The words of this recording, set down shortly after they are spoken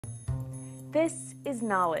This is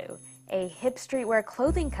Nalu, a hip streetwear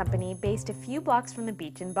clothing company based a few blocks from the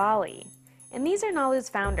beach in Bali. And these are Nalu's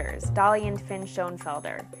founders, Dali and Finn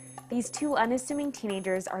Schonfelder. These two unassuming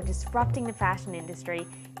teenagers are disrupting the fashion industry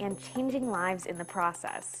and changing lives in the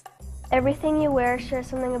process. Everything you wear shares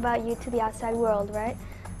something about you to the outside world, right?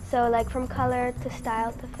 So like from color to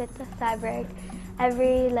style to fit to fabric,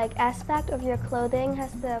 every aspect of your clothing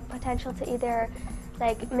has the potential to either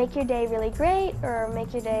make your day really great or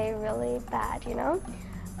make your day really bad, you know?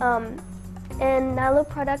 And Nalu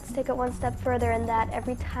products take it one step further in that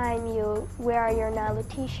every time you wear your Nalu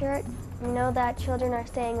t-shirt, you know that children are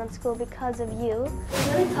staying on school because of you. It's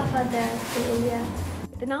really tough out there in India.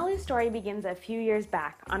 The Nalu story begins a few years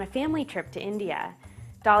back on a family trip to India.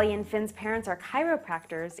 Dali and Finn's parents are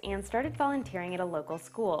chiropractors and started volunteering at a local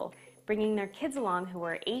school, bringing their kids along who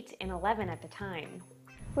were 8 and 11 at the time.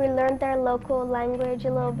 We learned their local language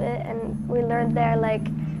a little bit, and we learned their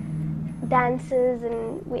dances,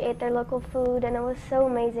 and we ate their local food, and it was so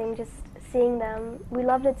amazing just seeing them. We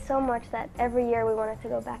loved it so much that every year we wanted to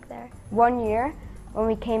go back there. One year, when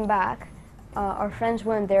we came back, our friends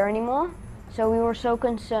weren't there anymore, so we were so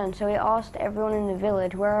concerned. So we asked everyone in the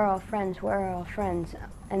village, where are our friends, where are our friends?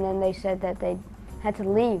 And then they said that they had to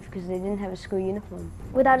leave because they didn't have a school uniform.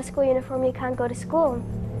 Without a school uniform, you can't go to school.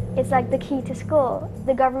 It's like the key to school.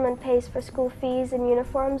 The government pays for school fees and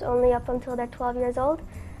uniforms only up until they're 12 years old,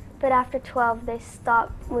 but after 12 they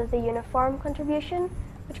stop with the uniform contribution,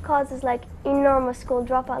 which causes enormous school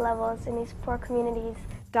dropout levels in these poor communities.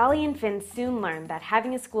 Dali and Finn soon learned that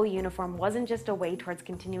having a school uniform wasn't just a way towards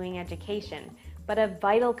continuing education, but a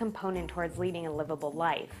vital component towards leading a livable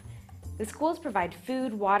life. The schools provide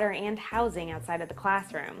food, water, and housing outside of the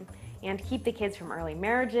classroom, and keep the kids from early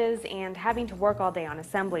marriages and having to work all day on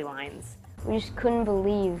assembly lines. We just couldn't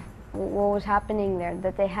believe what was happening there,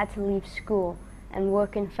 that they had to leave school and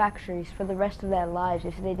work in factories for the rest of their lives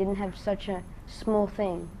if they didn't have such a small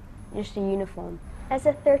thing, just a uniform. As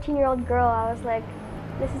a 13-year-old girl, I was like,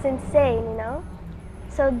 this is insane, you know?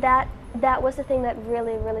 So that was the thing that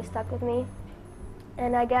really, really stuck with me.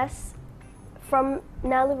 And I guess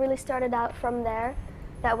Nalu really started out from there.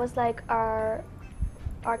 That was our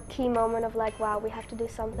key moment of wow, we have to do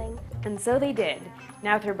something. And so they did.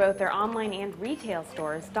 Now through both their online and retail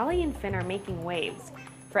stores, Dali and Finn are making waves.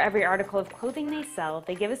 For every article of clothing they sell,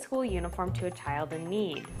 they give a school uniform to a child in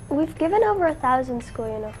need. We've given over 1,000 school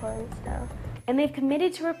uniforms now. And they've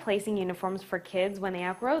committed to replacing uniforms for kids when they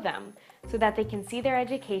outgrow them, so that they can see their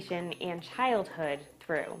education and childhood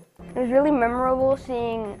through. It was really memorable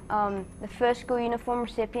seeing the first school uniform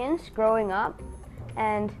recipients growing up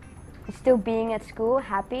and still being at school,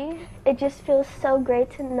 happy. It just feels so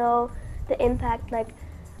great to know the impact.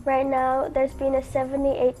 Right now, there's been a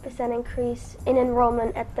 78% increase in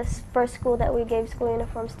enrollment at this first school that we gave school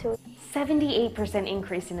uniforms to. 78%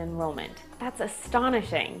 increase in enrollment. That's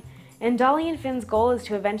astonishing. And Dali and Finn's goal is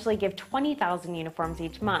to eventually give 20,000 uniforms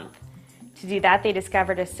each month. To do that, they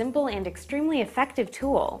discovered a simple and extremely effective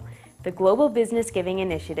tool, the Global Business Giving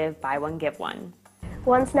Initiative Buy One, Give One.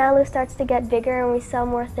 Once Nalu starts to get bigger and we sell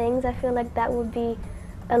more things, I feel like that would be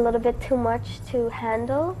a little bit too much to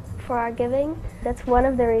handle for our giving. That's one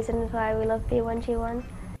of the reasons why we love B1G1.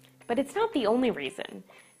 But it's not the only reason.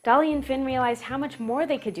 Dali and Finn realized how much more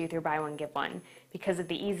they could do through Buy One, Give One because of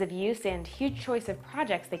the ease of use and huge choice of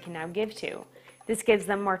projects they can now give to. This gives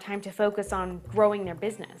them more time to focus on growing their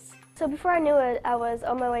business. So before I knew it, I was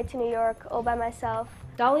on my way to New York all by myself.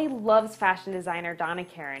 Dali loves fashion designer Donna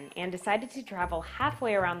Karen and decided to travel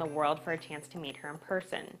halfway around the world for a chance to meet her in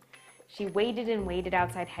person. She waited and waited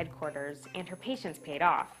outside headquarters, and her patience paid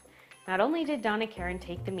off. Not only did Donna Karen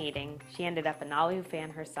take the meeting, she ended up a Nalu fan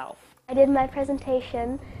herself. I did my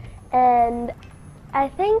presentation, and I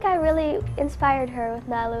think I really inspired her with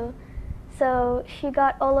Nalu. So she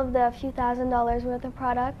got all of the few $1,000s worth of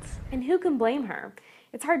products. And who can blame her?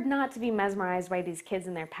 It's hard not to be mesmerized by these kids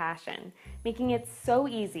and their passion, making it so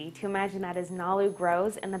easy to imagine that as Nalu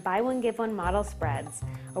grows and the Buy One, Give One model spreads,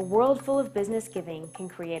 a world full of business giving can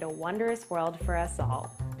create a wondrous world for us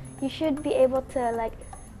all. You should be able to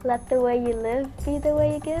let the way you live be the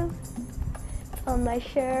way you give. It's on my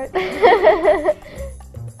shirt.